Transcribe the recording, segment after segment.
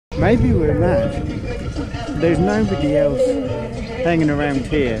Maybe we're mad. There's nobody else hanging around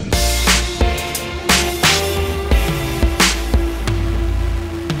here.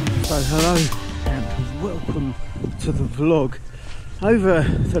 So hello and welcome to the vlog. Over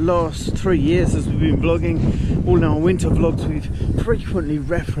the last 3 years as we've been vlogging, all our winter vlogs, we've frequently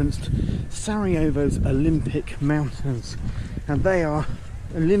referenced Sarajevo's Olympic mountains. And they are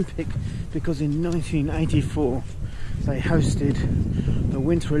Olympic because in 1984 they hosted the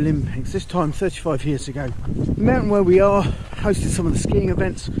Winter Olympics, this time 35 years ago. The mountain where we are hosted some of the skiing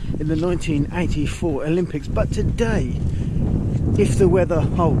events in the 1984 Olympics, but today, if the weather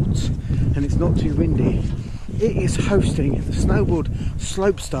holds and it's not too windy, it is hosting the snowboard,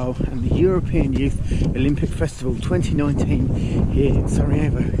 slopestyle and the European Youth Olympic Festival 2019 here in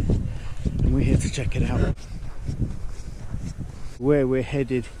Sarajevo, and we're here to check it out. Where we're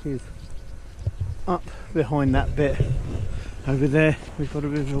headed is up behind that bit over there. We've got a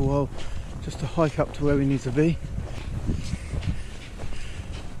bit of a while just to hike up to where we need to be.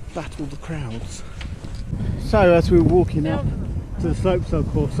 Battle the crowds. So as we were walking up to the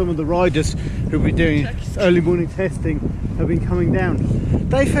slopestyle course, some of the riders who'll be doing early morning testing have been coming down.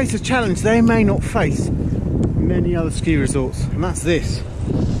 They face a challenge they may not face in many other ski resorts, and that's this.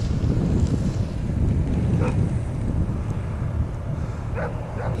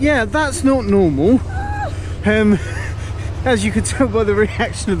 Yeah, that's not normal, as you can tell by the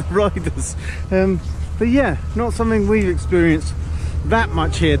reaction of the riders. But yeah, not something we've experienced that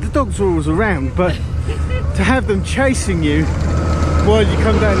much here. The dogs are always around, but to have them chasing you while you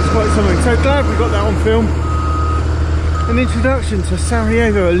come down is quite something. So glad we got that on film. An introduction to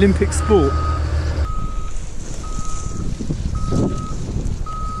Sarajevo Olympic sport.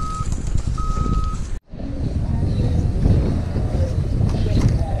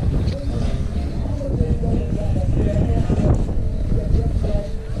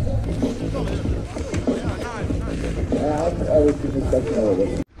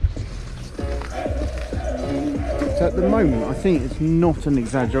 So at the moment, I think it's not an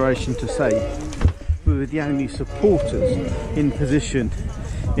exaggeration to say we're the only supporters in position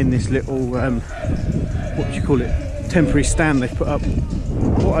in this little, what do you call it, temporary stand they've put up.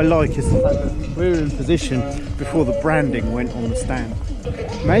 What I like is the fact that we're in position before the branding went on the stand.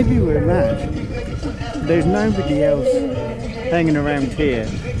 Maybe we're mad. There's nobody else hanging around here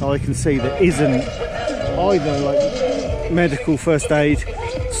that I can see that isn't either like medical first aid,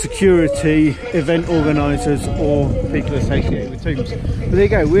 security, event organisers or people associated with teams. But there you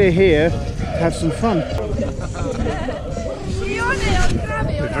go, we're here to have some fun.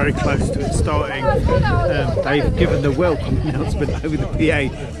 We're very close to it starting. They've given the welcome announcement over the PA.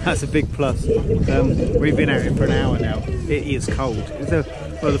 That's a big plus. We've been out here for an hour now. It is cold.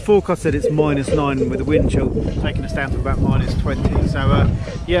 Well, the forecast said it's -9 with a wind chill taking us down to about -20. So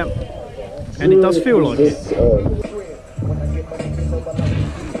yeah, and it does feel like it.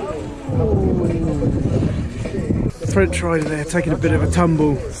 French rider there taking a bit of a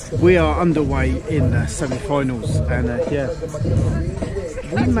tumble. We are underway in the semi-finals, and yeah,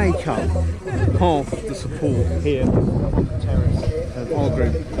 we make up half the support here on the terrace of our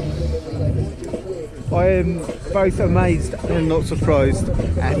group. I am both amazed and not surprised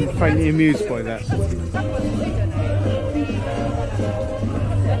and faintly amused by that.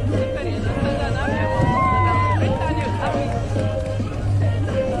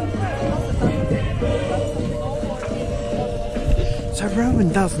 So Rowan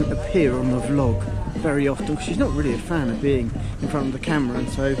doesn't appear on the vlog very often because she's not really a fan of being in front of the camera, and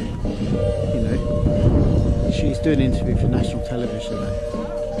so, you know, she's doing an interview for national television though.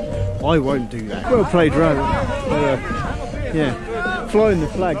 I won't do that. Well played, Rowan. Yeah, flying the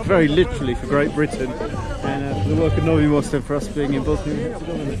flag very literally for Great Britain, and for the work of Novi Most and for us being in Bosnia and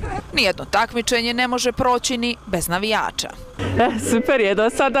Herzegovina. Nijedno takmičenje ne može proći ni bez navijača. Super je, do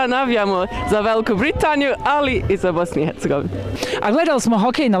sada navijamo za Veliku Britaniju, ali i za Bosnu i Hercegovinu. A gledali smo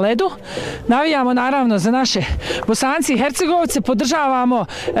hokej na ledu, navijamo naravno za naše Bosanci i Hercegovce, podržavamo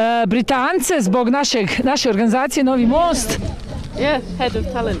Britance zbog naše organizacije Novi Most. Yeah, head of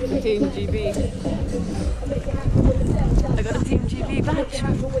talent for Team GB. I got a Team GB badge.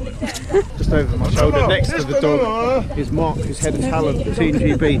 Just over my shoulder next to the dog is Mark, who's head of talent for Team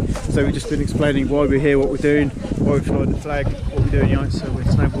GB. So we've just been explaining why we're here, what we're doing, why we're flying the flag, what we're doing, you know, so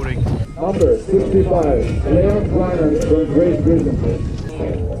we're snowboarding. Number 65, Leon Kleiner from Great Britain.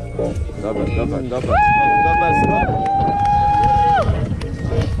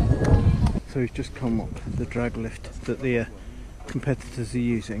 So we've just come up the drag lift that the competitors are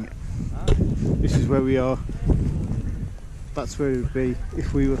using. This is where we are. That's where we would be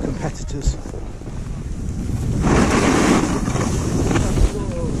if we were competitors.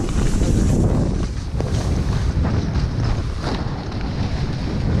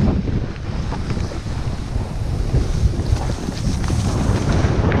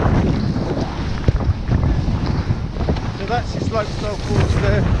 course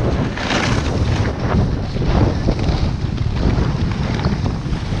there.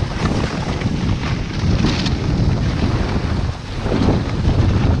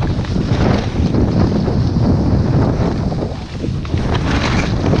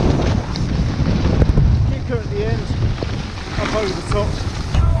 Kicker at the end, up over the top.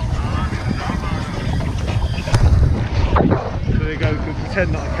 So there you go, we can pretend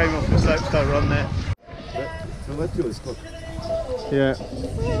that I came off the slopestyle run there. Yeah.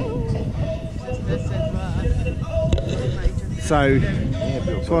 So,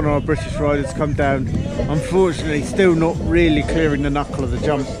 it's one of our British riders come down. Unfortunately, still not really clearing the knuckle of the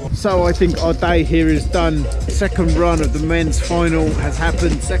jump. So I think our day here is done. Second run of the men's final has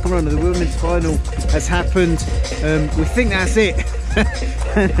happened. Second run of the women's final has happened. We think that's it.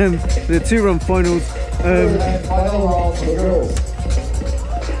 The 2-run finals.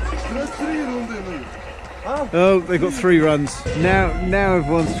 Oh, they got 3 runs. Now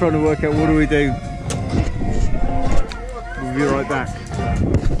everyone's trying to work out what do we do. We'll be right back.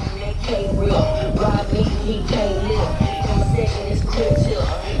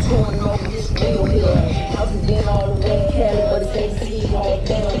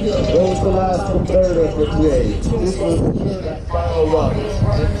 What was the last competitor for today? This was the final run.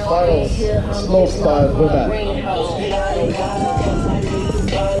 Final slopestyle for that.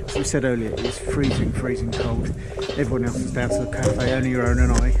 As we said earlier, it was freezing cold. Everyone else was down to the cafe, only Rowan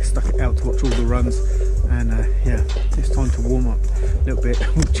and I stuck it out to watch all the runs. And yeah, it's time to warm up a little bit.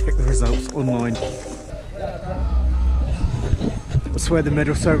 We'll check the results online. That's where the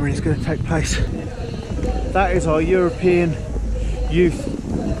medal ceremony is going to take place. That is our European Youth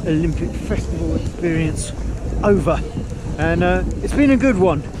Olympic Festival experience over. And it's been a good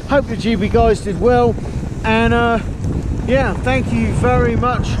one. Hope the GB guys did well. And yeah, thank you very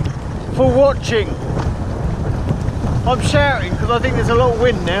much for watching. I'm shouting because I think there's a lot of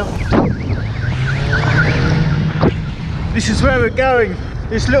wind now. This is where we're going.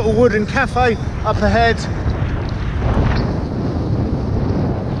 This little wooden cafe up ahead.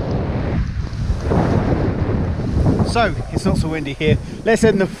 So, it's not so windy here. Let's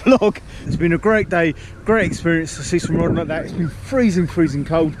end the vlog. It's been a great day, great experience to see some riding like that. It's been freezing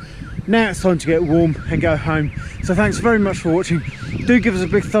cold. Now it's time to get warm and go home. So thanks very much for watching. Do give us a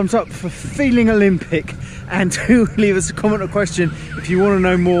big thumbs up for feeling Olympic, and do leave us a comment or question if you want to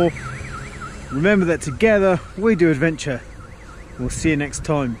know more. Remember that together we do adventure. We'll see you next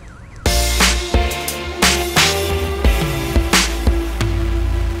time.